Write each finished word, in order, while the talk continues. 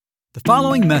The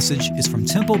following message is from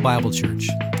Temple Bible Church.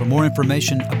 For more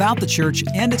information about the church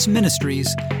and its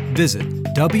ministries, visit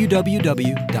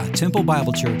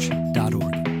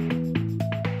www.templebiblechurch.org.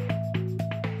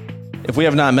 If we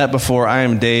have not met before, I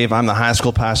am Dave. I'm the high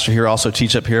school pastor here. Also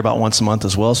teach up here about once a month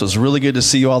as well. So it's really good to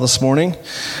see you all this morning.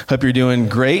 Hope you're doing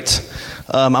great.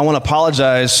 I want to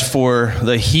apologize for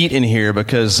the heat in here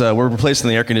because we're replacing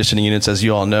the air conditioning units, as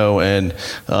you all know, and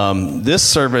this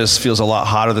service feels a lot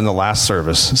hotter than the last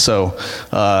service. So,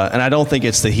 and I don't think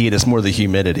it's the heat; it's more the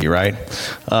humidity, right?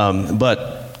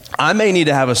 But I may need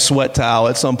to have a sweat towel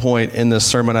at some point in this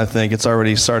sermon. I think it's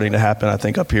already starting to happen. I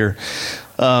think up here.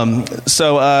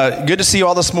 So good to see you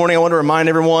all this morning. I want to remind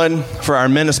everyone, for our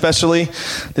men especially,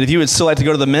 that if you would still like to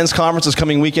go to the men's conference this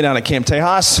coming weekend out at Camp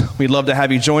Tejas, we'd love to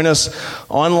have you join us.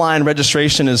 Online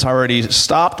registration is already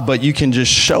stopped, but you can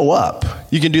just show up.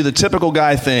 You can do the typical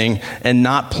guy thing and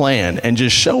not plan and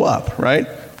just show up, right,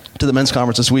 to the men's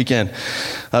conference this weekend.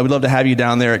 We'd love to have you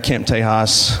down there at Camp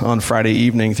Tejas on Friday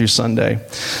evening through Sunday.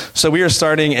 So we are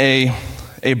starting a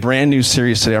brand new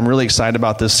series today. I'm really excited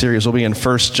about this series. We'll be in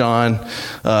 1 John,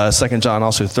 2 John,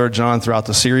 also 3 John throughout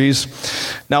the series.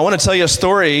 Now, I want to tell you a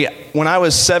story. When I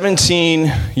was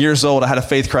 17 years old, I had a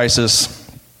faith crisis,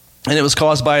 and it was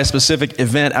caused by a specific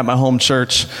event at my home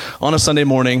church on a Sunday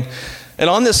morning. And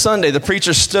on this Sunday, the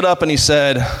preacher stood up and he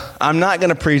said, "I'm not going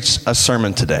to preach a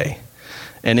sermon today."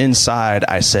 And inside,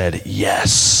 I said,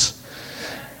 "Yes."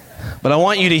 But I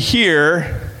want you to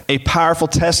hear a powerful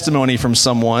testimony from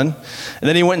someone. And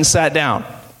then he went and sat down.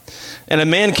 And a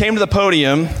man came to the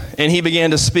podium and he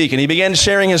began to speak. And he began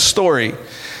sharing his story.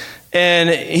 And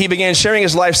he began sharing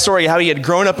his life story, how he had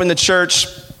grown up in the church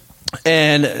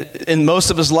and in most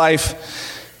of his life.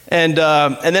 And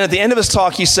then at the end of his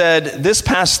talk, he said, "This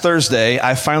past Thursday,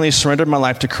 I finally surrendered my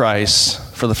life to Christ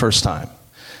for the first time."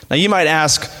 Now you might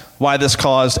ask why this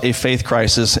caused a faith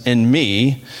crisis in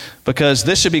me, because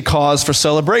this should be cause for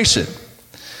celebration.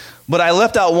 But I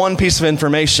left out one piece of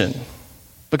information,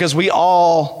 because we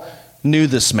all knew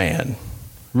this man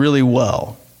really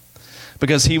well,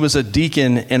 because he was a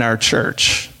deacon in our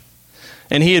church,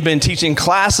 and he had been teaching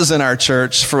classes in our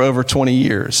church for over 20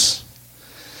 years.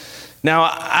 Now,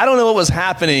 I don't know what was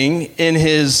happening in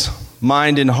his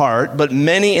mind and heart, but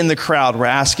many in the crowd were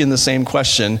asking the same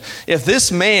question. If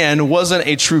this man wasn't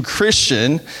a true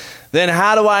Christian, then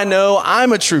how do I know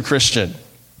I'm a true Christian?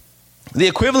 The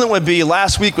equivalent would be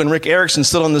last week when Rick Erickson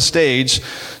stood on the stage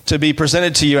to be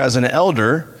presented to you as an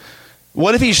elder.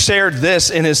 What if he shared this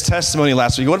in his testimony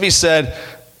last week? What if he said,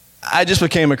 "I just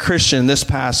became a Christian this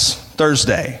past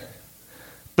Thursday,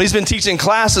 but he's been teaching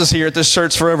classes here at this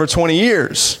church for over 20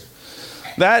 years.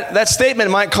 That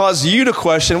statement might cause you to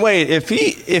question, wait, if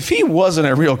he wasn't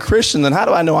a real Christian, then how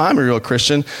do I know I'm a real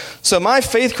Christian? So my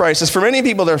faith crisis, for many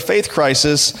people, their faith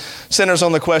crisis centers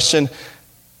on the question,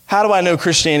 how do I know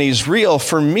Christianity is real?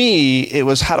 For me, it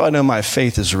was, how do I know my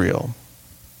faith is real?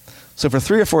 So for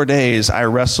 3 or 4 days, I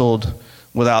wrestled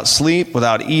without sleep,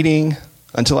 without eating,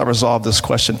 until I resolved this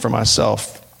question for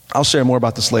myself. I'll share more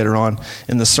about this later on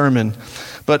in the sermon.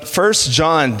 But 1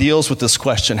 John deals with this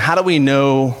question. How do we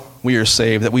know we are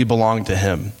saved, that we belong to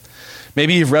him?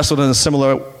 Maybe you've wrestled in a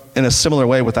similar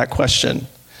way with that question.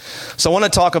 So I want to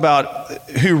talk about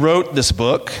who wrote this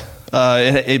book.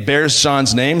 It bears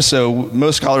John's name, so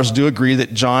most scholars do agree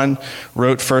that John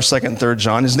wrote 1st, 2nd, and 3rd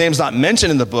John. His name's not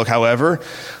mentioned in the book, however,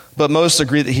 but most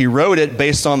agree that he wrote it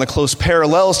based on the close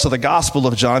parallels to the Gospel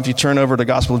of John. If you turn over to the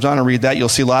Gospel of John and read that, you'll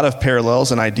see a lot of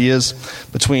parallels and ideas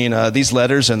between these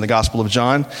letters and the Gospel of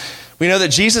John. We know that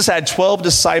Jesus had 12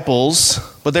 disciples,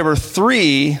 but there were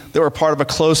 3 that were part of a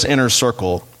close inner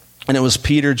circle, and it was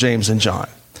Peter, James, and John.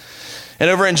 And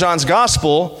over in John's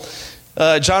Gospel,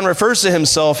 John refers to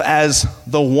himself as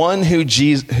the one whom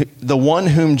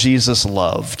Jesus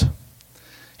loved.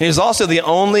 He was also the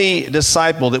only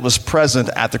disciple that was present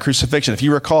at the crucifixion. If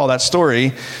you recall that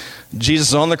story, Jesus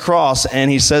is on the cross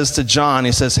and he says to John,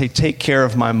 he says, "Hey, take care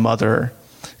of my mother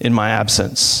in my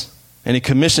absence." And he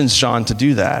commissions John to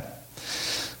do that.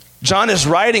 John is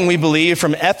writing, we believe,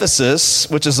 from Ephesus,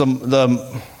 which is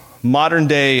the modern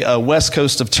day west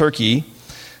coast of Turkey,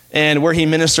 and where he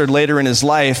ministered later in his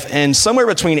life, and somewhere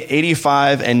between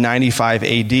 85 and 95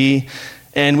 AD.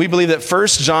 And we believe that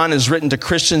 1 John is written to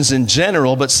Christians in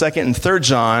general, but 2nd and 3rd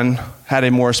John had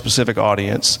a more specific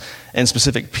audience and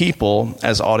specific people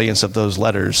as audience of those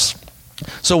letters.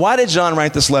 So why did John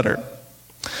write this letter?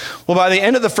 Well, by the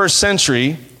end of the 1st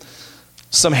century,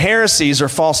 some heresies or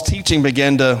false teaching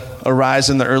began to arise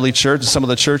in the early church, some of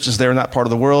the churches there in that part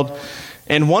of the world.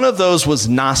 And one of those was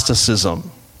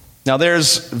Gnosticism. Now,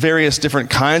 there's various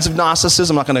different kinds of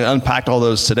Gnosticism. I'm not going to unpack all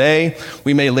those today.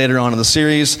 We may later on in the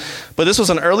series. But this was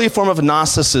an early form of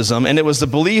Gnosticism, and it was the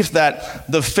belief that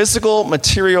the physical,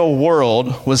 material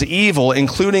world was evil,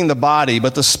 including the body,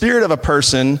 but the spirit of a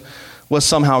person was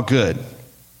somehow good.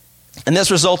 And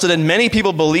this resulted in many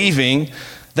people believing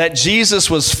that Jesus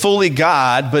was fully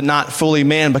God, but not fully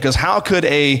man, because how could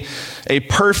a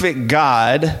perfect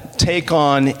God take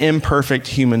on imperfect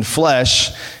human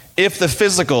flesh? If the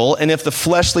physical and if the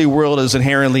fleshly world is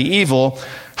inherently evil,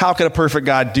 how could a perfect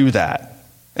God do that?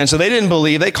 And so they didn't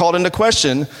believe, they called into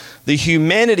question the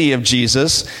humanity of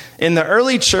Jesus. In the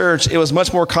early church, it was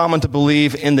much more common to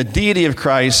believe in the deity of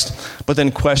Christ, but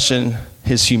then question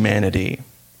his humanity.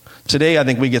 Today, I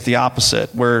think we get the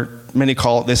opposite, where many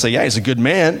they say, yeah, he's a good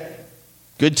man,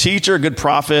 good teacher, good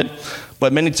prophet,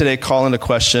 but many today call into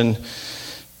question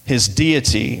his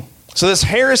deity. So this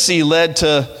heresy led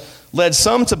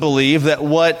some to believe that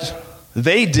what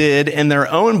they did in their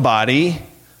own body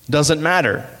doesn't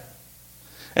matter.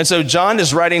 And so John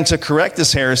is writing to correct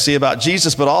this heresy about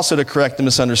Jesus, but also to correct the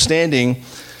misunderstanding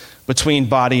between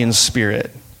body and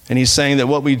spirit. And he's saying that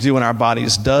what we do in our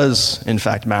bodies does, in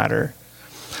fact, matter.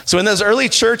 So in those early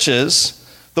churches,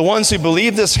 the ones who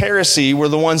believed this heresy were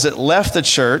the ones that left the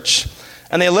church,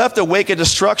 and they left a wake of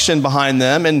destruction behind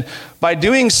them. And by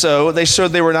doing so, they showed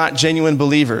they were not genuine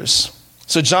believers.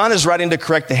 So John is writing to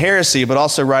correct the heresy, but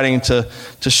also writing to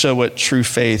show what true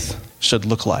faith should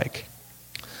look like.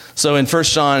 So in 1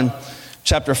 John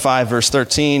chapter 5, verse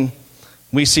 13,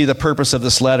 we see the purpose of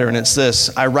this letter, and it's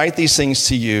this: I write these things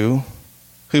to you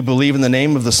who believe in the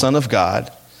name of the Son of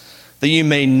God, that you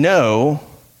may know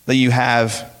that you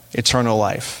have eternal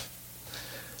life.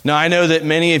 Now, I know that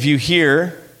many of you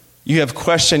here, you have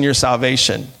questioned your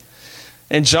salvation.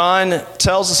 And John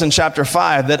tells us in chapter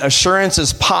 5 that assurance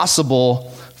is possible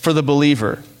for the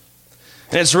believer.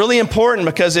 And it's really important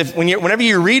because whenever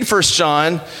you read 1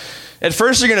 John, at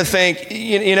first you're going to think,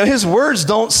 his words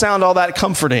don't sound all that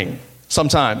comforting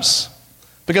sometimes,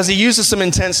 because he uses some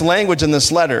intense language in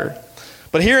this letter.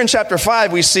 But here in chapter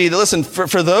 5, we see that, listen,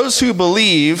 for those who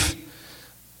believe,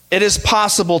 it is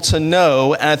possible to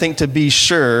know, and I think to be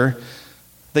sure,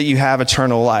 that you have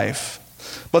eternal life.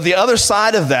 But the other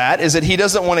side of that is that he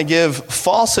doesn't want to give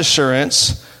false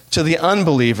assurance to the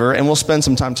unbeliever, and we'll spend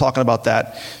some time talking about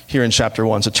that here in chapter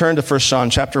 1. So turn to 1 John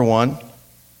chapter 1,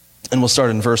 and we'll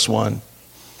start in verse 1.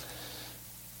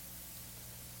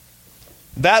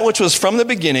 That which was from the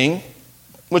beginning,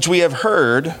 which we have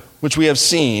heard, which we have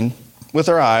seen with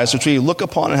our eyes, which we look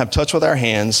upon and have touched with our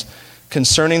hands,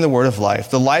 concerning the word of life.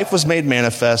 The life was made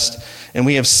manifest, and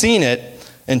we have seen it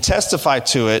and testified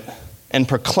to it and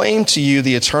proclaimed to you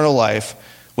the eternal life,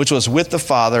 which was with the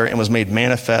Father and was made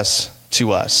manifest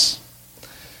to us.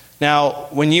 Now,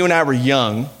 when you and I were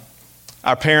young,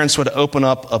 our parents would open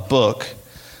up a book,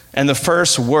 and the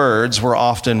first words were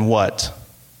often what?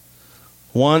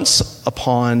 Once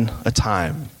upon a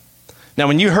time. Now,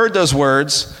 when you heard those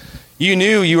words, you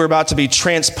knew you were about to be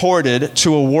transported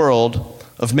to a world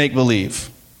of make-believe.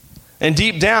 And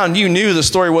deep down, you knew the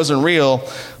story wasn't real,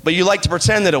 but you liked to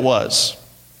pretend that it was.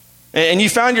 And you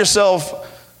found yourself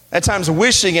at times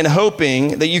wishing and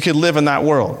hoping that you could live in that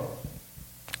world.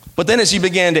 But then as you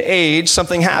began to age,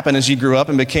 something happened as you grew up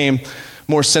and became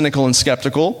more cynical and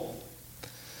skeptical.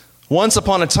 Once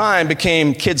upon a time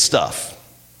became kid stuff.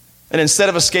 And instead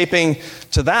of escaping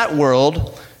to that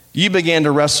world, you began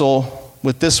to wrestle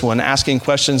with this one, asking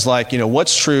questions like,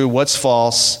 what's true, what's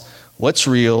false, what's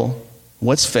real,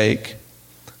 what's fake,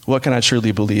 what can I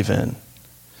truly believe in?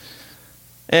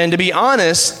 And to be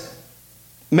honest,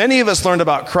 many of us learned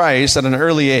about Christ at an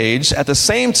early age at the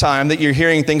same time that you're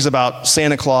hearing things about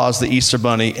Santa Claus, the Easter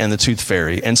Bunny, and the Tooth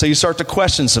Fairy. And so you start to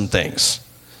question some things.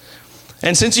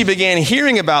 And since you began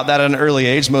hearing about that at an early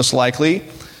age, most likely,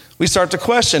 we start to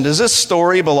question, does this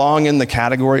story belong in the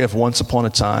category of once upon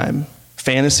a time,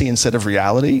 fantasy instead of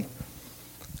reality?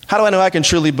 How do I know I can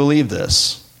truly believe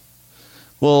this?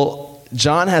 Well,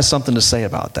 John has something to say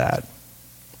about that.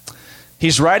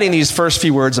 He's writing these first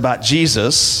few words about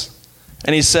Jesus,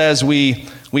 and he says, we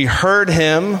heard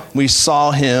him, we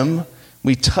saw him,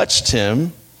 we touched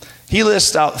him. He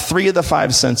lists out 3 of the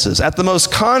 5 senses. At the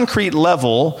most concrete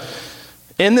level,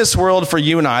 in this world for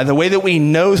you and I, the way that we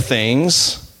know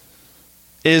things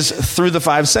is through the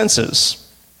 5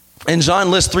 senses. And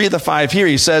John lists 3 of the 5 here.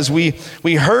 He says, we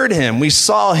heard him, we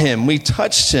saw him, we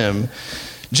touched him.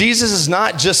 Jesus is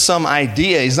not just some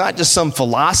idea. He's not just some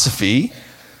philosophy.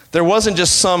 There wasn't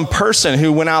just some person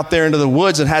who went out there into the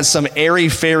woods and had some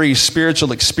airy-fairy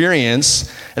spiritual experience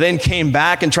and then came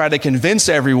back and tried to convince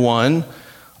everyone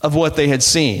of what they had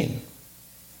seen.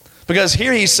 Because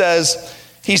here he says,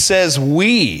 he says,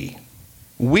 we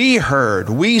heard,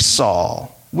 we saw,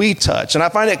 we touched. And I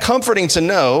find it comforting to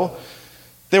know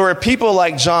there were people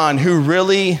like John who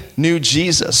really knew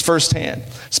Jesus firsthand,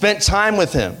 spent time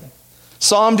with him,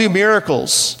 saw him do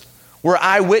miracles, were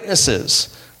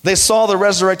eyewitnesses. They saw the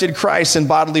resurrected Christ in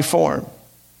bodily form.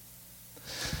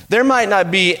 There might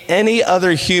not be any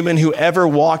other human who ever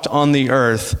walked on the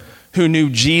earth who knew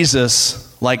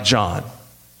Jesus like John.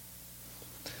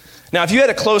 Now, if you had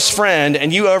a close friend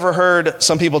and you overheard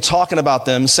some people talking about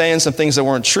them, saying some things that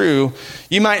weren't true,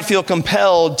 you might feel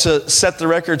compelled to set the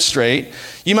record straight.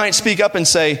 You might speak up and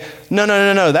say,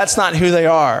 no, that's not who they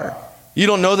are. You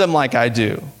don't know them like I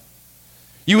do.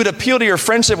 You would appeal to your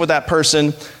friendship with that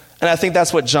person, and I think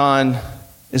that's what John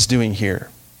is doing here.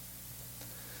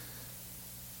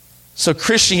 So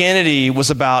Christianity was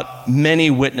about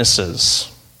many witnesses.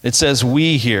 It says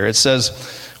we here. It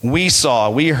says we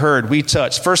saw, we heard, we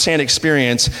touched, firsthand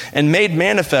experience, and made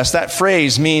manifest. That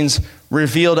phrase means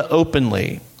revealed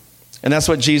openly. And that's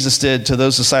what Jesus did to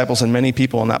those disciples and many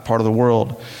people in that part of the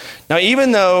world. Now,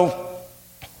 even though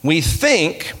we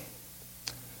think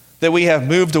that we have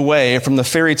moved away from the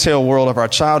fairy tale world of our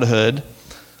childhood,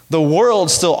 the world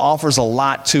still offers a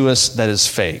lot to us that is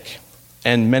fake,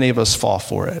 and many of us fall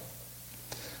for it.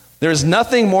 There is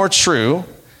nothing more true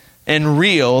and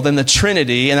real than the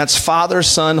Trinity, and that's Father,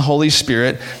 Son, Holy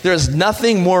Spirit. There is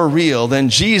nothing more real than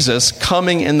Jesus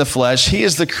coming in the flesh. He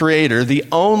is the creator, the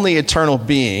only eternal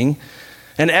being,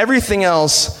 and everything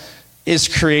else is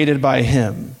created by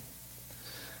him.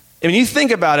 I mean, you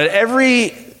think about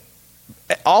it,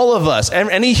 all of us,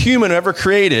 any human ever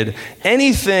created,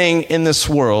 anything in this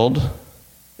world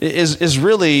is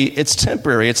really, it's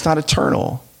temporary, it's not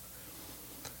eternal.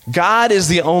 God is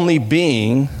the only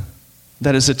being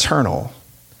that is eternal.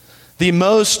 The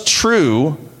most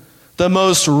true, the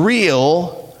most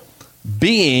real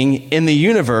being in the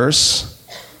universe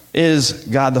is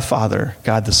God the Father,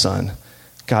 God the Son,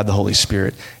 God the Holy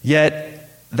Spirit. Yet,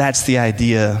 that's the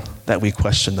idea that we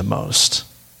question the most.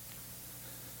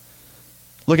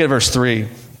 Look at verse 3.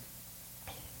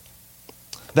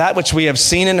 That which we have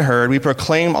seen and heard, we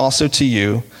proclaim also to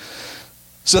you,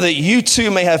 so that you too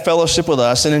may have fellowship with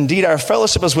us. And indeed, our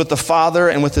fellowship is with the Father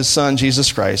and with his Son,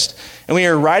 Jesus Christ. And we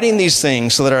are writing these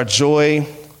things so that our joy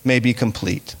may be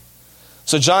complete.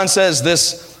 So John says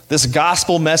this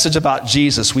gospel message about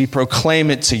Jesus, we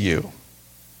proclaim it to you.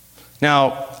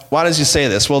 Now, why does he say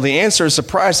this? Well, the answer is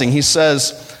surprising. He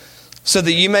says, so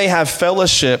that you may have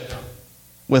fellowship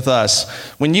with us.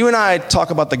 When you and I talk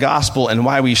about the gospel and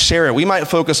why we share it, we might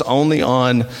focus only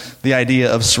on the idea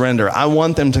of surrender. I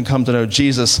want them to come to know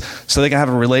Jesus so they can have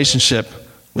a relationship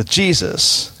with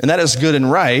Jesus. And that is good and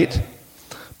right.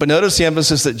 But notice the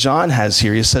emphasis that John has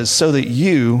here. He says, so that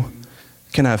you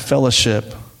can have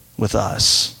fellowship with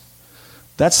us.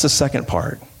 That's the second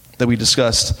part that we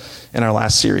discussed in our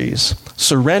last series.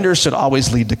 Surrender should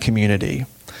always lead to community.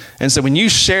 And so when you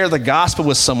share the gospel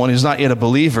with someone who's not yet a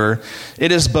believer,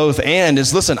 it is both and.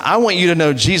 Listen, I want you to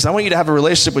know Jesus. I want you to have a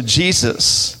relationship with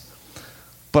Jesus.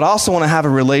 But I also want to have a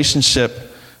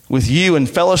relationship with you and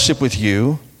fellowship with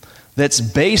you that's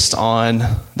based on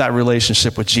that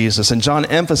relationship with Jesus. And John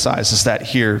emphasizes that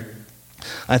here,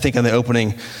 I think, in the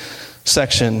opening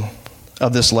section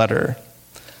of this letter.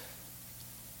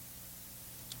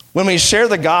 When we share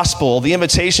the gospel, the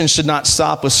invitation should not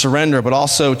stop with surrender, but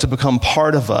also to become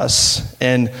part of us.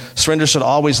 And surrender should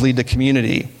always lead to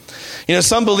community. You know,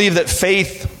 some believe that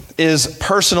faith is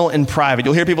personal and private.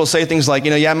 You'll hear people say things like,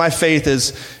 my faith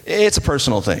it's a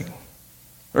personal thing.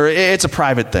 Or it's a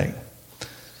private thing.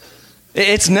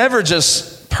 It's never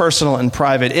just personal and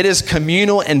private. It is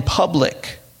communal and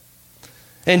public.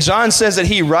 And John says that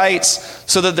he writes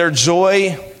so that their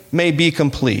joy may be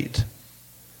complete.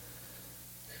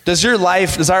 Does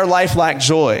our life lack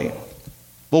joy?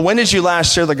 Well, when did you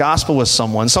last share the gospel with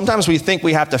someone? Sometimes we think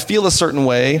we have to feel a certain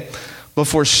way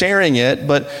before sharing it,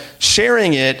 but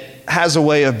sharing it has a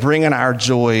way of bringing our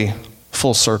joy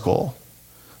full circle.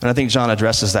 And I think John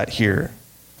addresses that here.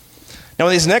 Now,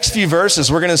 in these next few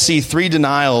verses, we're going to see 3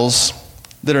 denials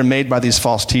that are made by these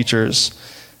false teachers.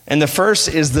 And the first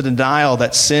is the denial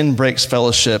that sin breaks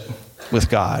fellowship with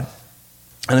God.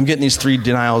 And I'm getting these 3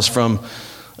 denials from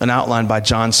an outline by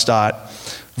John Stott.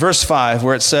 Verse 5,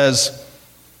 where it says,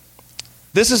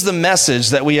 this is the message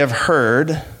that we have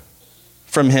heard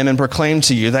from him and proclaimed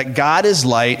to you, that God is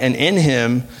light and in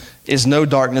him is no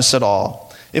darkness at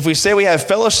all. If we say we have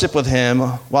fellowship with him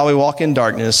while we walk in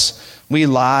darkness, we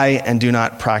lie and do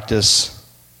not practice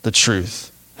the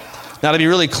truth. Now, to be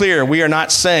really clear, we are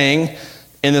not saying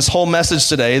in this whole message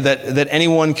today that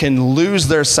anyone can lose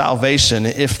their salvation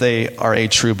if they are a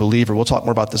true believer. We'll talk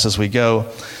more about this as we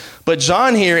go. But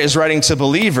John here is writing to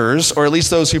believers, or at least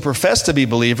those who profess to be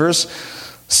believers.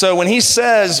 So when he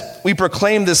says, we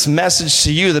proclaim this message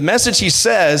to you, the message he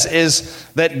says is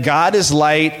that God is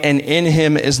light and in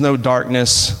him is no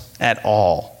darkness at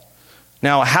all.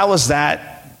 Now, how is that?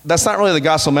 That's not really the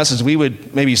gospel message. We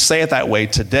would maybe say it that way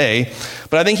today.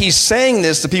 But I think he's saying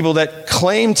this to people that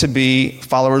claim to be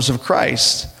followers of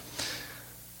Christ.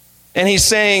 And he's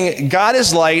saying, God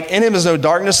is light, in him is no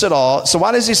darkness at all. So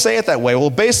why does he say it that way? Well,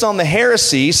 based on the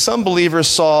heresy, some believers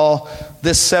saw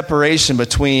this separation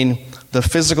between the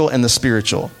physical and the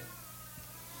spiritual.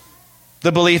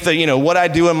 The belief that, what I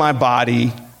do in my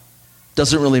body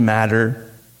doesn't really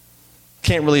matter,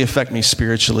 can't really affect me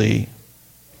spiritually.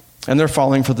 And they're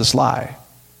falling for this lie.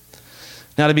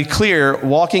 Now, to be clear,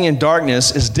 walking in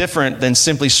darkness is different than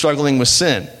simply struggling with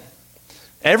sin.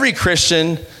 Every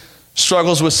Christian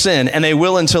struggles with sin, and they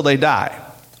will until they die.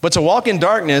 But to walk in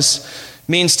darkness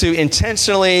means to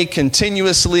intentionally,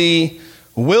 continuously,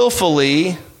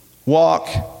 willfully walk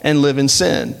and live in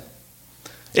sin.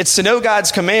 It's to know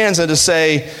God's commands and to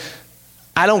say,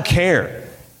 I don't care.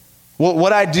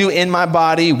 What I do in my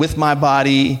body, with my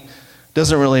body,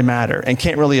 doesn't really matter and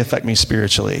can't really affect me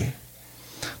spiritually.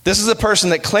 This is a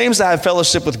person that claims to have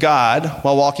fellowship with God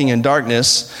while walking in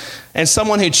darkness, and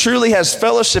someone who truly has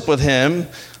fellowship with him.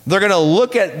 They're going to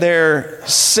look at their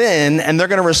sin and they're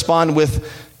going to respond with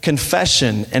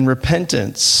confession and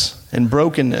repentance and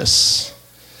brokenness.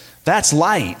 That's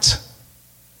light.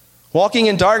 Walking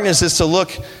in darkness is to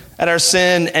look at our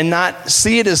sin and not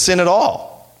see it as sin at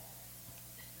all.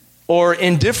 Or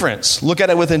indifference. Look at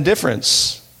it with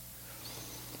indifference.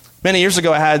 Many years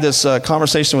ago, I had this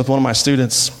conversation with one of my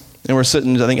students, and we're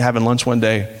sitting, I think, having lunch one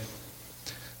day.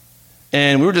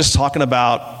 And we were just talking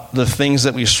about the things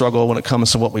that we struggle when it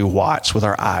comes to what we watch with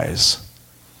our eyes.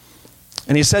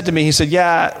 And he said to me,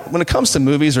 yeah, when it comes to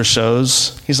movies or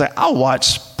shows, he's like, I'll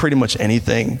watch pretty much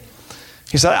anything.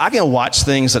 He said, I can watch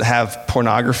things that have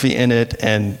pornography in it,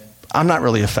 and I'm not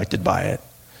really affected by it.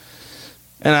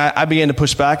 And I began to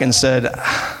push back and said,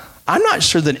 I'm not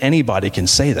sure that anybody can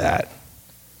say that.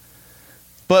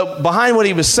 But behind what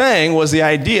he was saying was the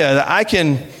idea that I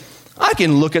can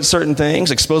look at certain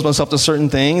things, expose myself to certain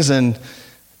things, and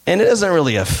it doesn't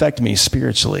really affect me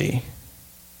spiritually.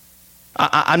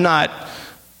 I'm not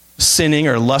sinning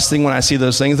or lusting when I see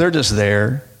those things. They're just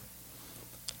there.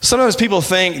 Sometimes people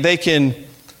think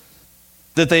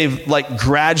that they've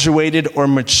graduated or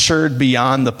matured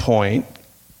beyond the point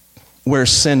where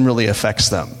sin really affects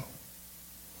them.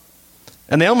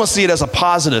 And they almost see it as a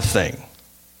positive thing.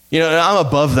 I'm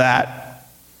above that.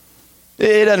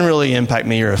 It doesn't really impact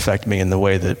me or affect me in the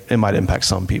way that it might impact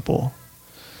some people.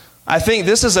 I think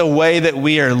this is a way that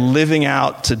we are living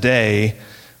out today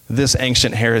this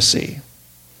ancient heresy.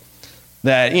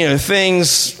 That,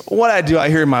 things, what I do out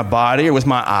here in my body or with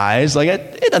my eyes,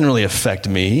 it doesn't really affect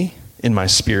me in my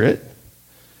spirit.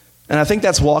 And I think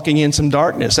that's walking in some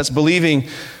darkness. That's believing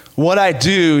what I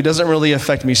do doesn't really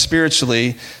affect me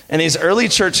spiritually. And these early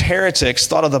church heretics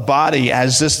thought of the body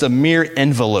as just a mere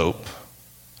envelope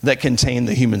that contained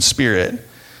the human spirit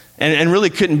and really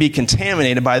couldn't be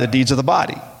contaminated by the deeds of the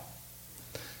body.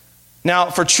 Now,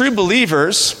 for true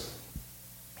believers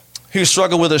who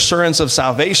struggle with assurance of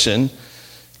salvation,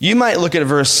 you might look at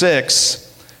verse 6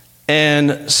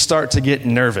 and start to get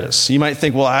nervous. You might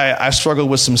think, well, I struggle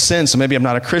with some sin, so maybe I'm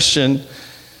not a Christian.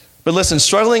 But listen,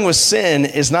 struggling with sin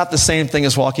is not the same thing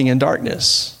as walking in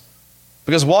darkness.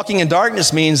 Because walking in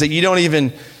darkness means that you don't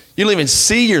even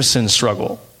see your sin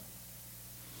struggle.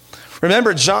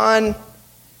 Remember, John's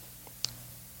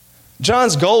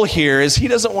goal here is he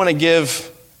doesn't want to give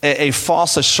a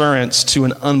false assurance to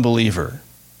an unbeliever.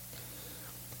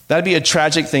 That'd be a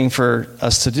tragic thing for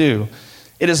us to do.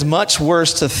 It is much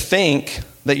worse to think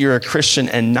that you're a Christian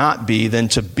and not be than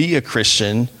to be a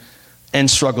Christian and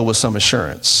struggle with some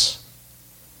assurance.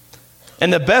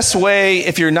 And the best way,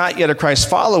 if you're not yet a Christ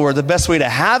follower, the best way to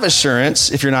have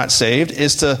assurance, if you're not saved,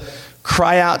 is to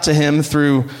cry out to him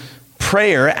through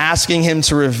prayer, asking him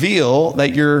to reveal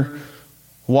that you're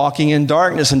walking in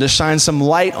darkness and to shine some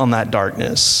light on that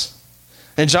darkness.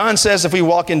 And John says if we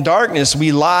walk in darkness,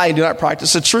 we lie and do not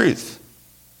practice the truth.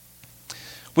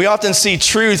 We often see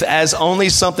truth as only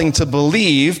something to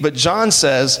believe, but John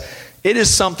says it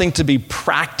is something to be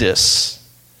practiced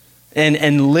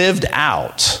and lived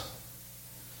out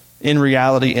in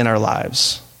reality in our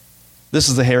lives. This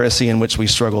is the heresy in which we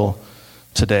struggle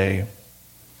today.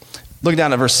 Look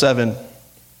down at verse 7.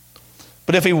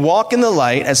 But if we walk in the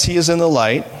light as he is in the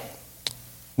light,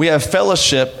 we have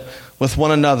fellowship with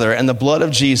one another, and the blood of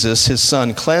Jesus, his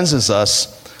Son, cleanses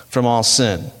us from all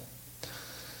sin.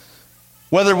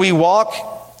 Whether we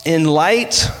walk in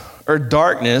light or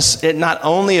darkness, it not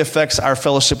only affects our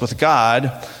fellowship with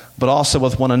God, but also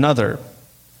with one another.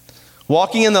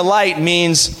 Walking in the light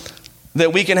means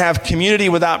that we can have community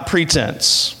without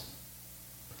pretense.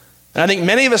 And I think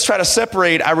many of us try to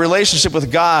separate our relationship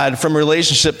with God from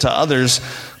relationship to others,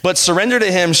 but surrender to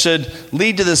him should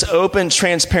lead to this open,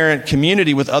 transparent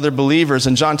community with other believers,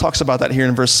 and John talks about that here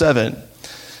in verse 7.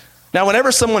 Now,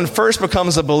 whenever someone first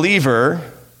becomes a believer,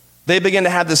 they begin to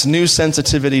have this new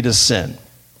sensitivity to sin.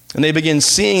 And they begin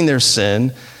seeing their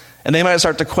sin, and they might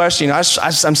start to question,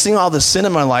 I'm seeing all this sin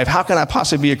in my life. How can I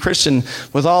possibly be a Christian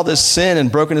with all this sin and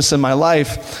brokenness in my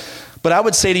life? But I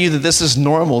would say to you that this is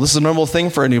normal. This is a normal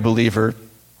thing for a new believer,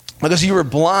 because you were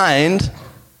blind,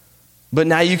 but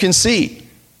now you can see.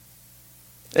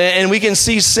 And we can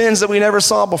see sins that we never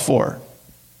saw before.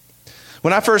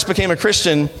 When I first became a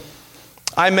Christian,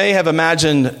 I may have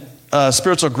imagined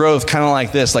spiritual growth kind of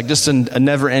like this, like just a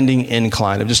never-ending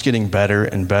incline of just getting better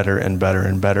and better and better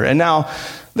and better. And now,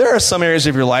 there are some areas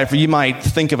of your life where you might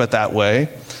think of it that way.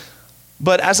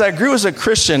 But as I grew as a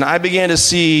Christian, I began to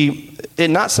see it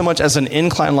not so much as an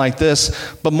incline like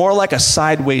this, but more like a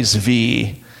sideways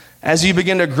V. As you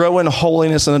begin to grow in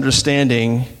holiness and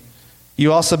understanding,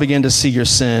 you also begin to see your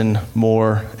sin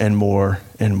more and more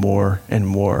and more and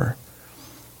more.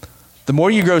 The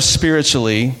more you grow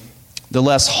spiritually, the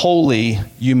less holy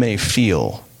you may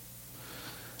feel.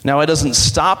 Now, it doesn't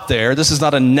stop there. This is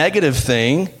not a negative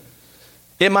thing.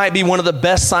 It might be one of the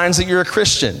best signs that you're a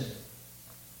Christian,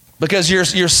 because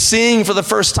you're seeing for the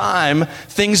first time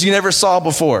things you never saw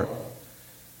before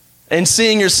and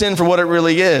seeing your sin for what it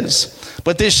really is.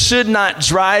 But this should not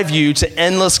drive you to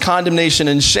endless condemnation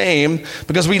and shame,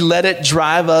 because we let it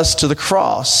drive us to the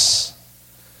cross.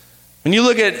 When you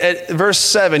look at verse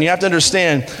 7, you have to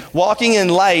understand, walking in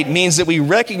light means that we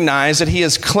recognize that he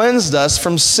has cleansed us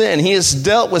from sin. He has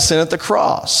dealt with sin at the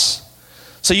cross.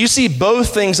 So you see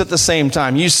both things at the same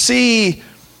time. You see,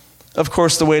 of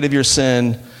course, the weight of your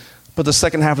sin, but the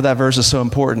second half of that verse is so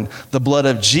important. The blood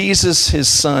of Jesus, his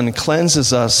Son,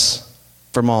 cleanses us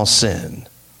from all sin.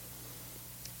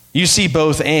 You see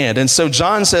both and. And so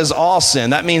John says all sin.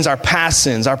 That means our past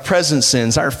sins, our present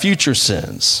sins, our future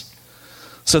sins.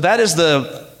 So that is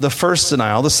the first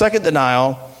denial. The second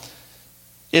denial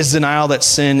is denial that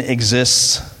sin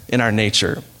exists in our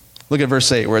nature. Look at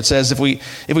verse 8, where it says, if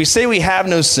we say we have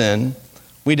no sin,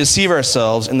 we deceive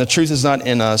ourselves, and the truth is not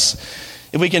in us.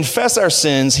 If we confess our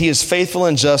sins, he is faithful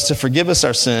and just to forgive us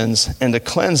our sins and to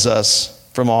cleanse us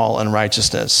from all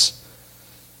unrighteousness.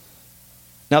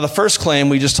 Now, the first claim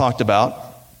we just talked about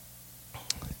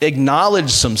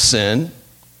acknowledged some sin,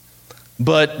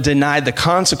 but denied the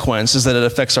consequences that it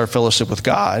affects our fellowship with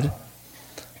God.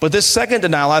 But this second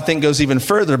denial, I think, goes even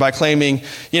further by claiming,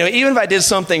 even if I did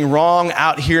something wrong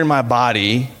out here in my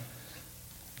body,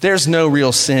 there's no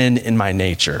real sin in my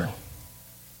nature.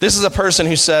 This is a person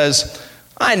who says,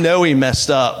 I know he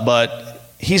messed up, but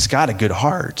he's got a good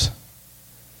heart.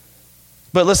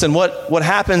 But listen, what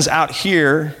happens out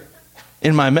here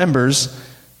in my members,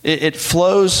 it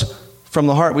flows from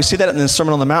the heart. We see that in the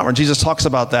Sermon on the Mount, where Jesus talks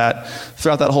about that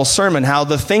throughout that whole sermon, how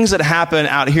the things that happen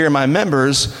out here in my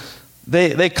members,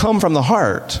 they come from the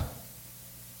heart.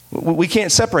 We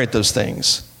can't separate those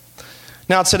things.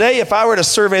 Now today, if I were to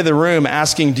survey the room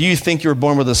asking, do you think you were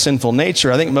born with a sinful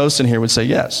nature? I think most in here would say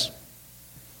yes.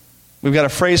 We've got a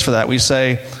phrase for that. We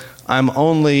say, I'm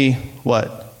only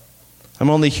what? I'm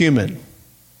only human.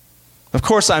 Of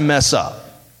course I mess up.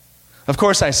 Of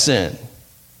course I sin.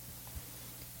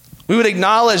 We would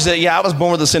acknowledge that, I was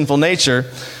born with a sinful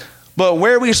nature, but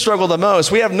where we struggle the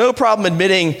most, we have no problem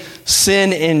admitting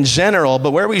sin in general,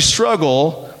 but where we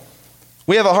struggle,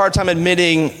 we have a hard time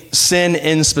admitting sin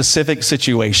in specific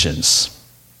situations.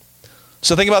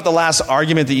 So think about the last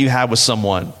argument that you had with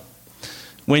someone,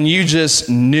 when you just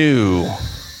knew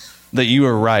that you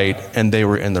were right and they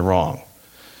were in the wrong.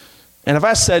 And if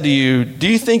I said to you, do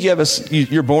you think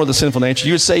you're born with a sinful nature?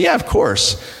 You would say, yeah, of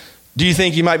course. Do you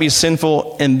think you might be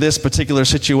sinful in this particular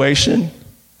situation?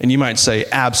 And you might say,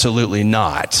 absolutely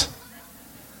not.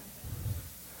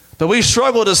 But we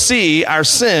struggle to see our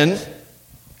sin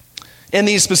in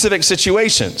these specific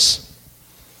situations.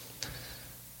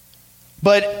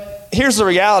 But here's the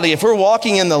reality. If we're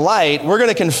walking in the light, we're going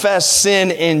to confess sin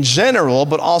in general,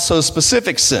 but also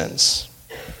specific sins.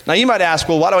 Now you might ask,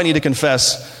 well, why do I need to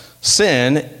confess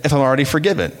sin if I'm already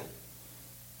forgiven?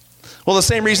 Well, the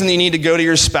same reason that you need to go to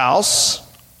your spouse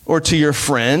or to your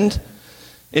friend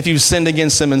if you've sinned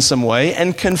against them in some way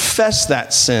and confess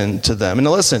that sin to them. And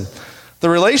now listen, The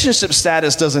relationship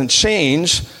status doesn't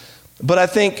change, but I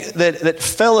think that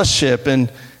fellowship and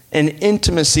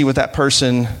intimacy with that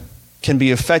person can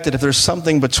be affected if there's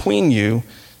something between you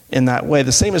in that way.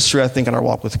 The same is true, I think, in our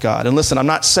walk with God. And listen, I'm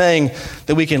not saying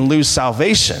that we can lose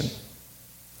salvation,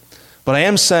 but I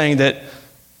am saying that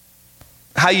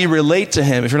how you relate to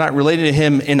him, if you're not relating to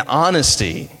him in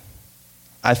honesty,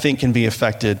 I think can be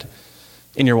affected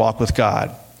in your walk with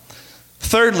God.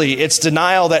 Thirdly, it's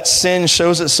denial that sin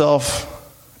shows itself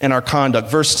in our conduct.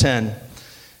 Verse 10,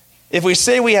 if we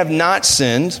say we have not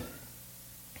sinned,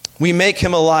 we make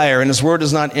him a liar and his word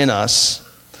is not in us.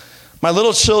 My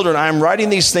little children, I am writing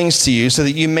these things to you so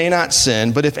that you may not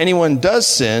sin. But if anyone does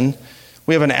sin,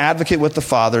 we have an advocate with the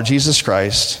Father, Jesus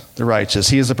Christ, the righteous.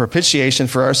 He is a propitiation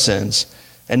for our sins,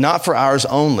 and not for ours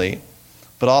only,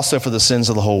 but also for the sins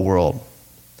of the whole world.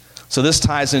 So this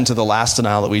ties into the last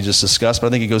denial that we just discussed, but I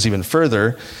think it goes even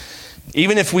further.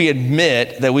 Even if we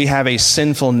admit that we have a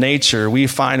sinful nature, we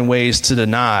find ways to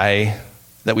deny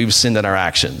that we've sinned in our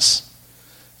actions.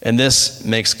 And this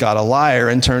makes God a liar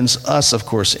and turns us, of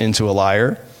course, into a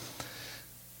liar.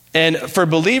 And for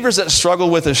believers that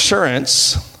struggle with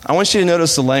assurance, I want you to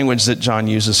notice the language that John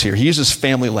uses here. He uses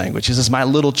family language. He says, my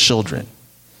little children.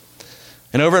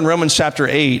 And over in Romans chapter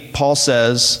 8, Paul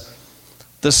says,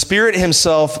 the Spirit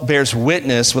himself bears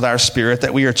witness with our spirit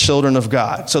that we are children of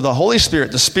God. So the Holy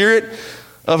Spirit, the Spirit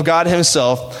of God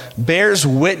himself, bears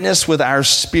witness with our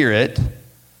spirit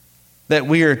that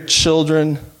we are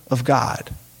children of God.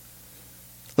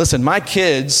 Listen, my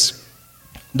kids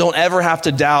don't ever have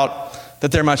to doubt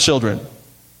that they're my children.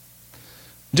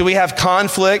 Do we have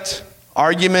conflict,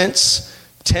 arguments,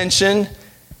 tension?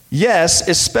 Yes,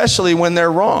 especially when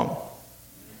they're wrong.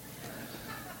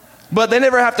 But they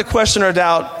never have to question or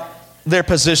doubt their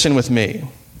position with me.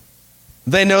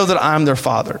 They know that I'm their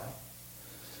father.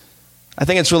 I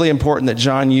think it's really important that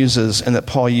John uses and that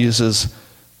Paul uses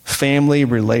family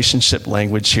relationship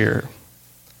language here.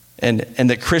 And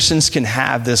that Christians can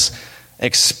have this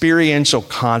experiential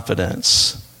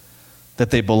confidence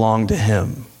that they belong to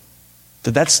him.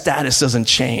 That status doesn't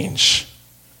change.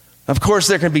 Of course,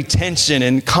 there can be tension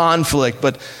and conflict,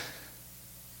 but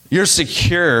you're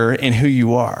secure in who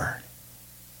you are.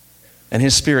 And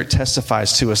his Spirit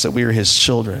testifies to us that we are his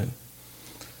children.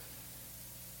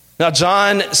 Now,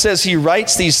 John says he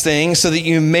writes these things so that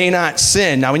you may not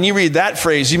sin. Now, when you read that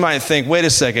phrase, you might think, wait a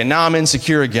second, now I'm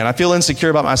insecure again. I feel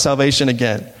insecure about my salvation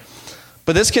again.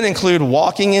 But this can include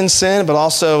walking in sin, but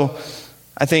also,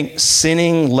 I think,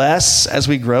 sinning less as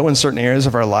we grow in certain areas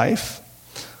of our life.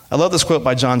 I love this quote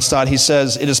by John Stott. He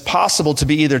says, it is possible to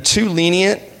be either too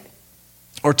lenient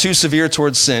or too severe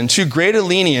towards sin. Too great a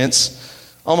lenience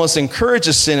almost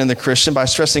encourages sin in the Christian by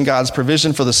stressing God's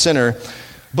provision for the sinner.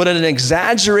 But an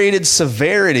exaggerated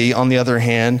severity, on the other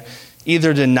hand,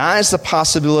 either denies the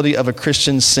possibility of a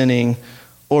Christian sinning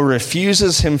or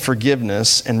refuses him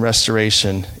forgiveness and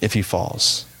restoration if he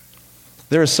falls.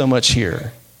 There is so much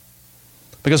here.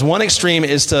 Because one extreme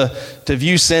is to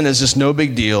view sin as just no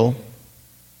big deal.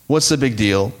 What's the big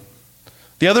deal?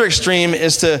 The other extreme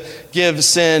is to give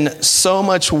sin so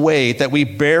much weight that we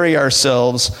bury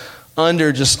ourselves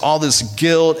under just all this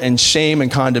guilt and shame and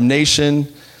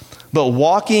condemnation. But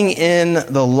walking in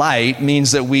the light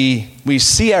means that we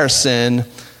see our sin,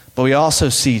 but we also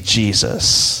see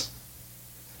Jesus.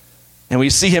 And we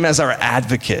see him as our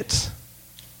advocate.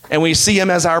 And we see him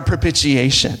as our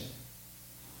propitiation.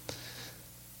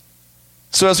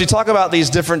 So as we talk about these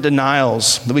different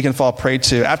denials that we can fall prey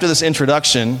to, after this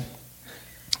introduction,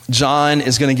 John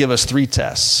is going to give us 3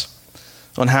 tests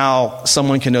on how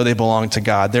someone can know they belong to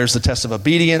God. There's the test of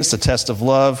obedience, the test of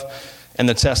love, and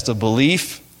the test of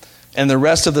belief. And the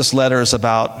rest of this letter is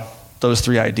about those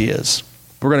 3 ideas.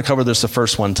 We're going to cover the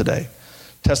first one today.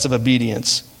 Test of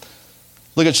obedience.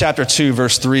 Look at chapter 2,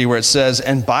 verse 3, where it says,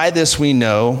 and by this we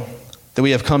know that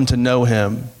we have come to know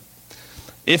him,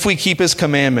 if we keep his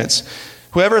commandments.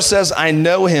 Whoever says, I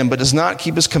know him, but does not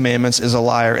keep his commandments is a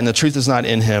liar, and the truth is not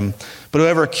in him. But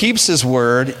whoever keeps his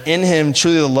word, in him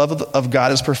truly the love of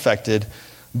God is perfected.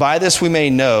 By this we may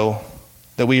know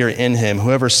that we are in him.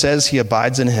 Whoever says he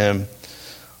abides in him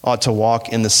ought to walk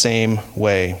in the same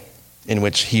way in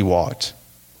which he walked.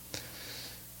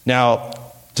 Now,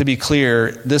 to be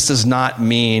clear, this does not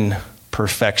mean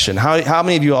perfection. How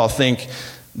many of you all think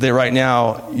that right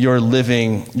now you're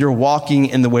walking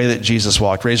in the way that Jesus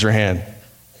walked? Raise your hand.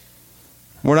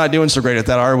 We're not doing so great at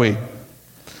that, are we?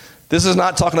 This is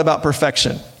not talking about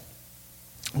perfection.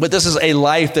 But this is a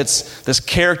life that's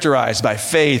characterized by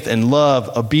faith and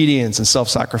love, obedience, and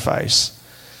self-sacrifice.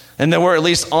 And that we're at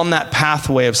least on that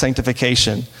pathway of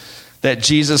sanctification that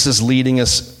Jesus is leading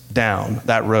us down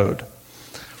that road.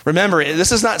 Remember,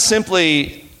 this is not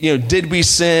simply, did we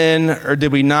sin or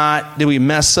did we not? Did we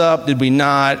mess up? Did we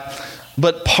not?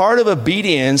 But part of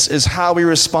obedience is how we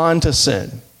respond to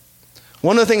sin.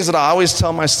 One of the things that I always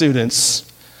tell my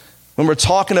students when we're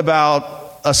talking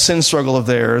about a sin struggle of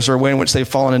theirs or a way in which they've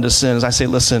fallen into sin is I say,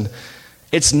 listen,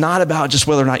 it's not about just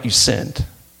whether or not you sinned.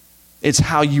 It's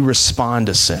how you respond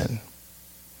to sin.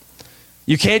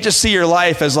 You can't just see your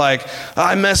life as like,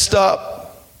 I messed up.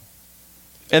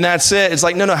 And that's it. It's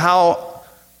like, no, how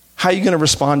are you going to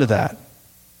respond to that?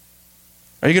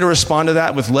 Are you going to respond to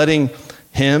that with letting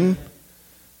him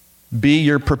be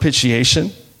your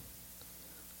propitiation?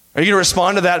 Are you going to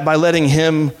respond to that by letting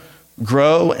him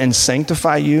grow and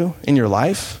sanctify you in your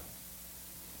life?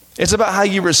 It's about how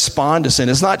you respond to sin.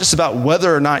 It's not just about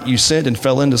whether or not you sinned and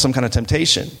fell into some kind of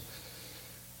temptation.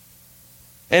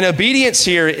 And obedience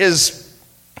here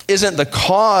isn't the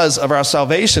cause of our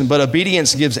salvation, but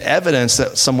obedience gives evidence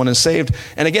that someone is saved.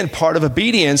 And again, part of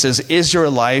obedience is your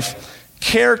life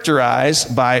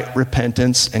characterized by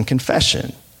repentance and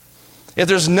confession? If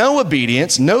there's no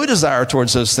obedience, no desire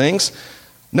towards those things,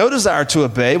 no desire to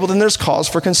obey, well, then there's cause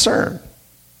for concern.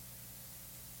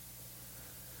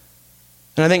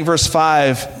 And I think verse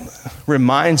 5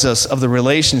 reminds us of the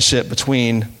relationship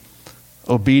between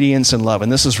obedience and love.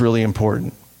 And this is really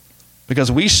important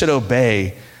because we should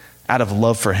obey out of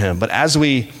love for him. But as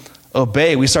we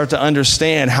obey, we start to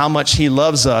understand how much he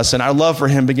loves us, and our love for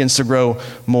him begins to grow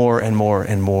more and more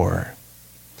and more.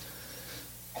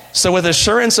 So with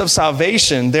assurance of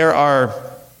salvation, there are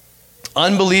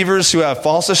unbelievers who have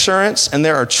false assurance, and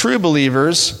there are true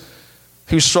believers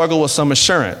who struggle with some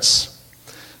assurance.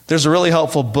 There's a really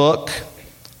helpful book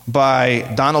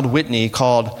by Donald Whitney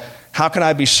called How Can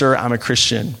I Be Sure I'm a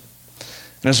Christian? And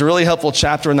there's a really helpful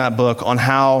chapter in that book on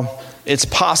how it's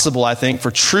possible, I think,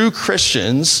 for true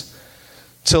Christians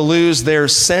to lose their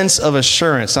sense of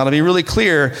assurance. Now, to be really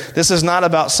clear, this is not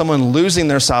about someone losing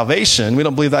their salvation. We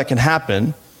don't believe that can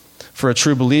happen for a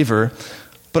true believer.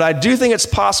 But I do think it's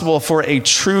possible for a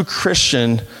true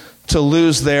Christian to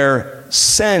lose their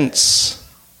sense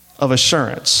of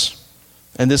assurance.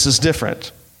 And this is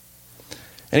different.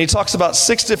 And he talks about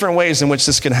 6 different ways in which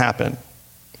this can happen.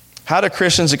 How do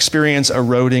Christians experience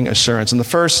eroding assurance? And the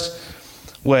first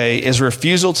way is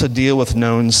refusal to deal with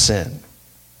known sin.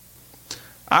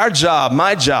 Our job,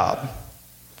 my job,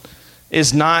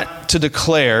 is not to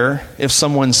declare if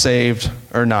someone's saved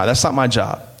or not. That's not my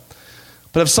job.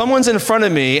 But if someone's in front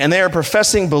of me and they are a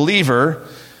professing believer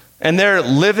and they're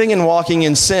living and walking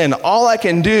in sin, all I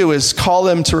can do is call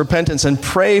them to repentance and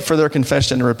pray for their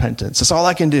confession and repentance. That's all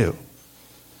I can do.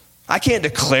 I can't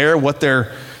declare what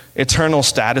their eternal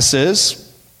status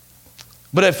is.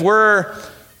 But if we're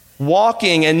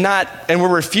walking and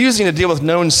we're refusing to deal with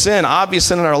known sin, obvious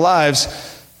sin in our lives,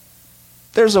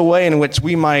 there's a way in which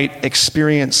we might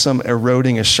experience some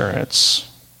eroding assurance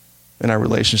in our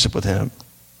relationship with him.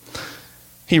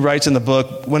 He writes in the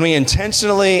book, when we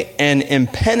intentionally and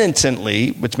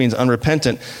impenitently, which means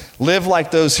unrepentant, live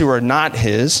like those who are not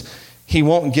his, he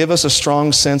won't give us a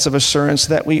strong sense of assurance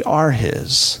that we are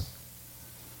his.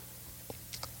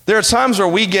 There are times where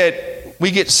we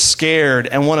get scared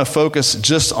and want to focus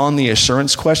just on the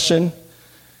assurance question.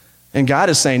 And God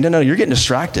is saying, no, you're getting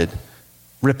distracted.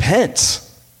 Repent.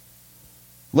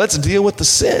 Let's deal with the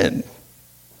sin.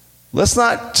 Let's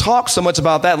not talk so much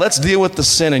about that. Let's deal with the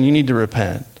sin, and you need to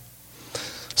repent.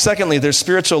 Secondly, there's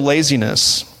spiritual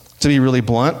laziness. To be really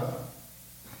blunt,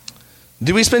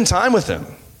 do we spend time with him?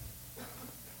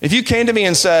 If you came to me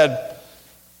and said,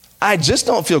 I just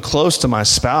don't feel close to my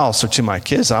spouse or to my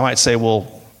kids, I might say,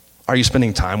 well, are you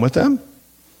spending time with them?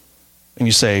 And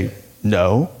you say,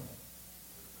 no.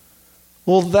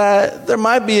 Well, there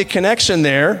might be a connection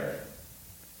there.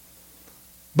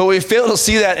 But we fail to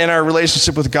see that in our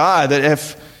relationship with God, that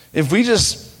if we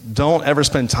just don't ever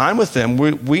spend time with him,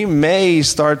 we may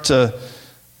start to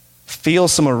feel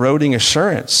some eroding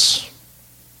assurance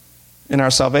in our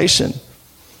salvation.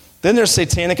 Then there's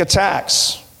satanic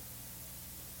attacks.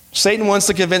 Satan wants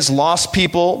to convince lost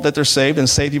people that they're saved and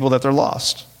saved people that they're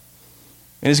lost.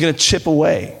 And he's going to chip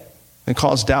away and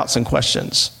cause doubts and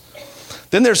questions.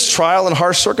 Then there's trial and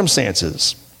harsh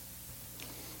circumstances.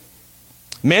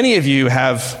 Many of you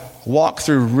have walked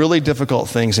through really difficult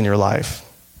things in your life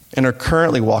and are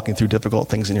currently walking through difficult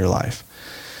things in your life.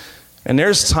 And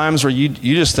there's times where you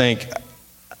just think,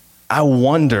 I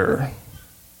wonder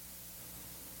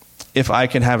if I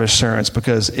can have assurance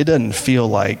because it doesn't feel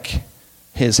like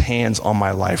his hand's on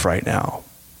my life right now.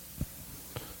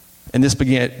 And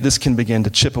this can begin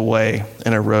to chip away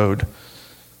and erode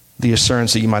the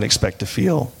assurance that you might expect to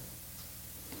feel.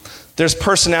 There's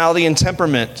personality and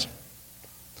temperament.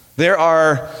 there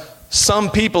are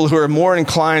some people who are more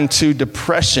inclined to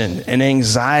depression and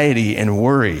anxiety and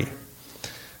worry.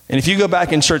 And if you go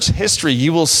back in church history,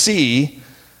 you will see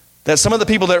that some of the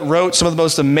people that wrote some of the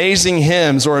most amazing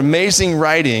hymns or amazing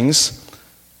writings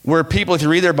were people, if you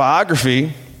read their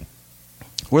biography,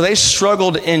 where they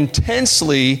struggled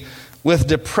intensely with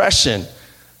depression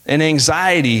and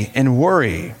anxiety and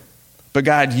worry. But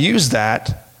God used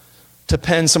that to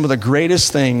pen some of the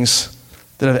greatest things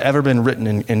that have ever been written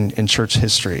in church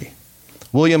history.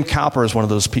 William Cowper is one of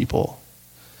those people.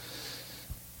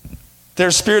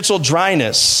 There's spiritual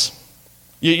dryness.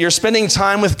 You're spending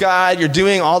time with God, you're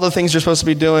doing all the things you're supposed to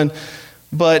be doing,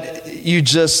 but you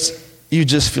just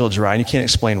feel dry, and you can't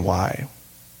explain why.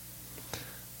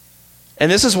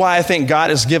 And this is why I think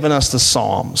God has given us the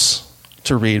Psalms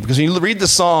to read. Because when you read the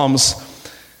Psalms,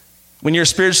 when you're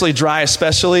spiritually dry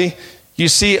especially, you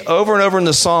see over and over in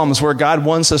the Psalms where God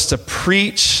wants us to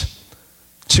preach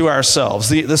to ourselves.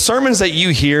 The sermons that you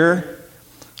hear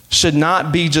should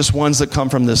not be just ones that come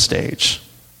from this stage,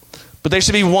 but they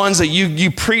should be ones that you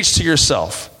preach to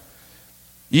yourself.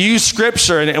 You use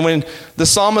scripture, and when the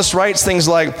psalmist writes things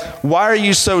like, "Why are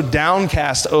you so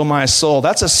downcast, O my soul?"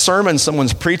 That's a sermon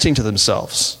someone's preaching to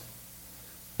themselves.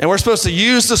 And we're supposed to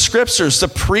use the scriptures to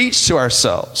preach to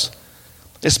ourselves,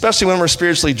 especially when we're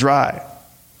spiritually dry.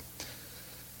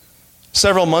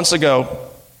 Several months ago,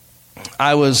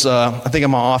 I was, I think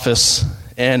in my office,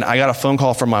 and I got a phone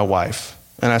call from my wife.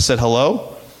 And I said,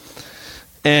 "Hello?"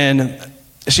 And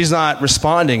she's not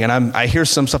responding, and I hear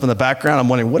some stuff in the background. I'm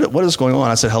wondering, what is going on?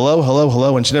 I said, "Hello, hello,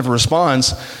 hello," and she never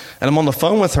responds. And I'm on the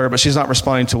phone with her, but she's not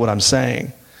responding to what I'm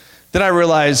saying. Then I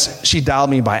realize she dialed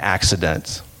me by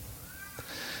accident.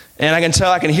 And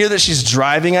I can hear that she's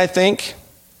driving, I think.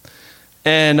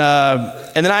 And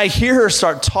then I hear her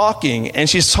start talking, and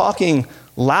she's talking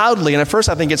loudly. And at first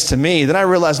I think it's to me. Then I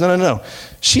realize, no.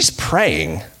 She's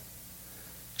praying.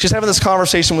 She's having this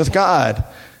conversation with God.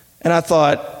 And I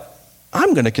thought,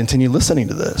 I'm going to continue listening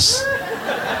to this.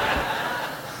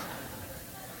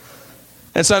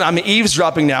 And so I'm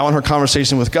eavesdropping now on her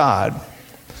conversation with God.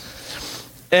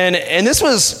 And this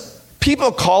was,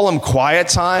 people call them quiet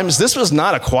times. This was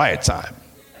not a quiet time.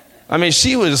 I mean,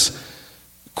 she was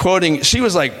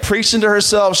like preaching to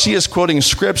herself. She is quoting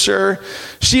scripture.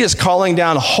 She is calling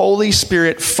down Holy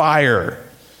Spirit fire,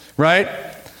 right?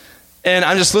 And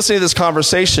I'm just listening to this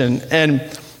conversation, and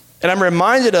I'm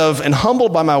reminded of and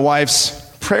humbled by my wife's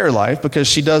prayer life, because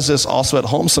she does this also at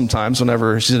home sometimes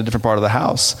whenever she's in a different part of the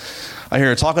house. I hear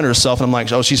her talking to herself, and I'm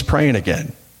like, oh, she's praying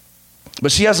again.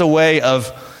 But she has a way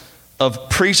of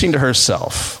preaching to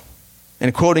herself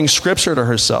and quoting scripture to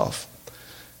herself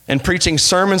and preaching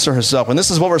sermons to herself. And this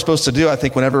is what we're supposed to do, I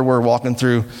think, whenever we're walking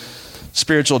through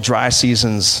spiritual dry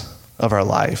seasons of our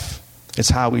life. It's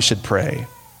how we should pray.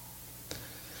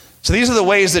 So these are the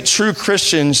ways that true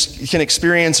Christians can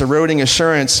experience eroding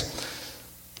assurance.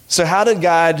 So how did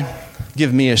God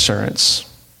give me assurance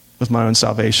with my own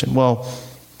salvation? Well,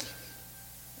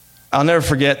 I'll never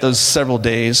forget those several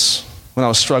days when I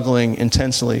was struggling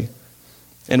intensely.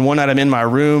 And one night I'm in my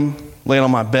room, laying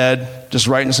on my bed, just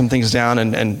writing some things down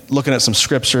and looking at some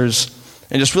scriptures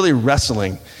and just really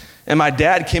wrestling. And my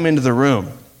dad came into the room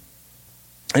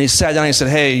and he sat down and he said,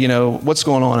 "Hey, what's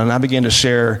going on?" And I began to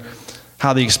share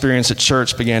how the experience at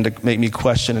church began to make me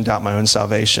question and doubt my own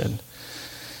salvation.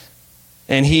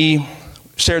 And he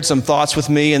shared some thoughts with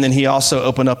me, and then he also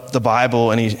opened up the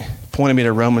Bible and he pointed me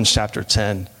to Romans chapter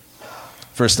 10,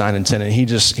 verse 9 and 10. And he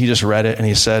just read it, and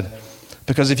he said,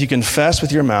 "Because if you confess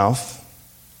with your mouth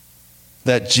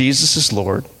that Jesus is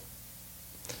Lord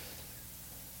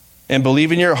and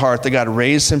believe in your heart that God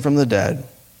raised him from the dead,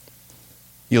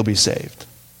 you'll be saved.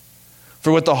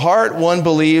 For with the heart one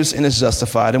believes and is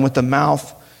justified, and with the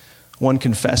mouth one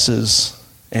confesses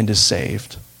and is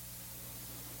saved."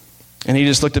 And he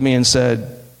just looked at me and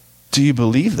said, "Do you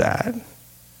believe that?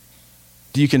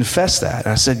 Do you confess that?"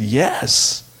 And I said,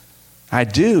 "Yes, I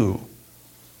do."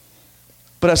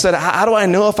 But I said, how do I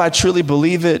know if I truly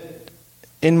believe it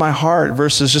in my heart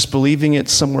versus just believing it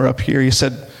somewhere up here? He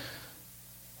said,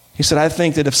 "I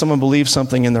think that if someone believes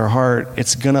something in their heart,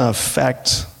 it's going to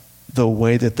affect the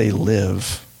way that they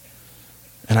live.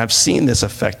 And I've seen this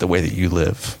affect the way that you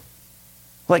live.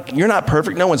 Like, you're not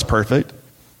perfect. No one's perfect.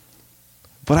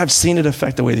 But I've seen it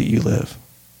affect the way that you live."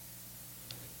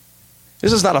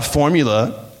 This is not a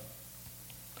formula.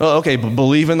 Oh, okay,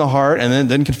 believe in the heart and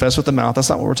then confess with the mouth. That's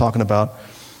not what we're talking about.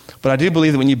 But I do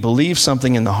believe that when you believe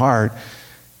something in the heart,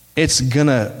 it's going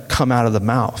to come out of the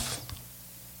mouth.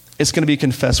 It's going to be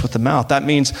confessed with the mouth. That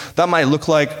means that might look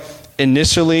like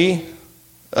initially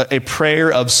a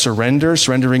prayer of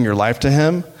surrendering your life to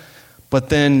him. but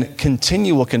then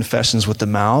continual confessions with the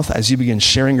mouth as you begin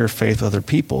sharing your faith with other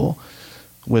people,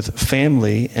 with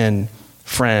family and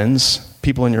friends,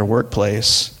 people in your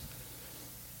workplace.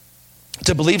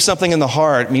 To believe something in the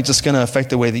heart means it's going to affect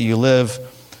the way that you live.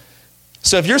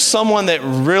 So if you're someone that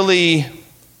really,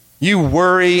 you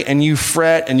worry and you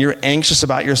fret and you're anxious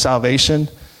about your salvation,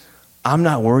 I'm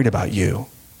not worried about you.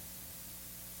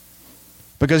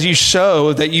 Because you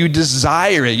show that you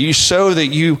desire it. You show that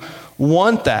you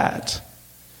want that.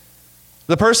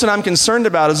 The person I'm concerned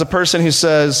about is a person who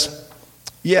says,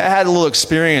 yeah, I had a little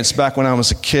experience back when I was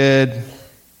a kid,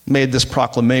 made this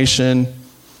proclamation,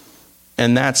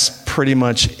 and that's pretty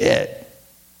much it.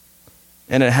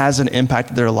 And it hasn't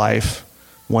impacted their life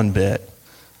one bit.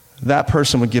 That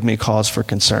person would give me cause for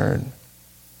concern.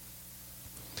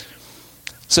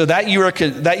 So that you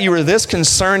were this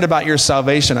concerned about your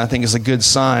salvation, I think is a good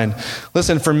sign.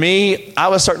 Listen, for me, I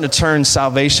was starting to turn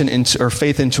salvation or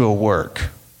faith into a work.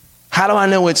 How do I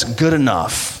know it's good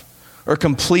enough or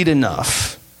complete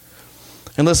enough?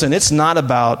 And listen, it's not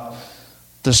about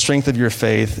the strength of your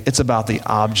faith. It's about the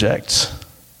object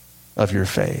of your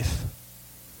faith.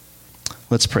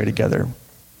 Let's pray together.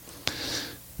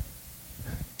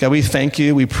 God, we thank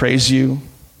you. We praise you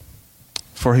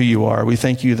for who you are. We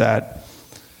thank you that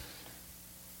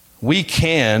we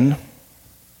can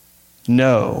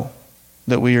know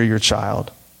that we are your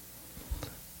child.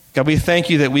 God, we thank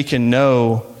you that we can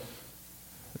know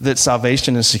that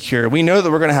salvation is secure. We know that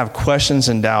we're going to have questions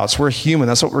and doubts. We're human.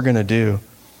 That's what we're going to do.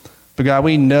 But God,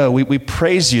 we know, we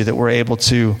praise you that we're able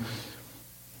to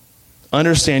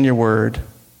understand your word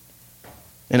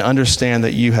and understand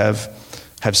that you have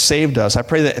saved us. I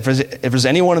pray that if there's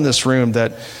anyone in this room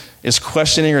that is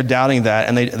questioning or doubting that,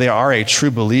 and they are a true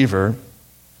believer,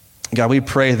 God, we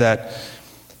pray that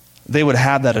they would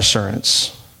have that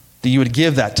assurance, that you would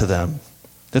give that to them,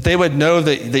 that they would know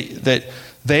that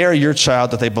they are your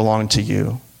child, that they belong to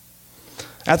you.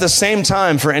 At the same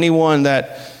time, for anyone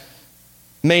that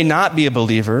may not be a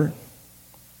believer,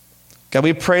 God,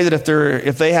 we pray that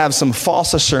if they have some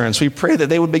false assurance, we pray that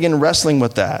they would begin wrestling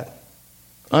with that,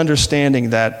 understanding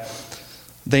that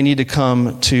they need to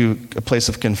come to a place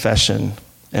of confession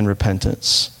and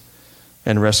repentance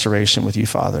and restoration with you,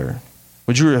 Father.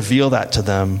 Would you reveal that to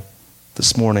them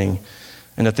this morning,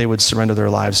 and that they would surrender their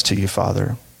lives to you,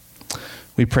 Father?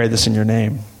 We pray this in your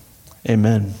name.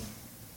 Amen.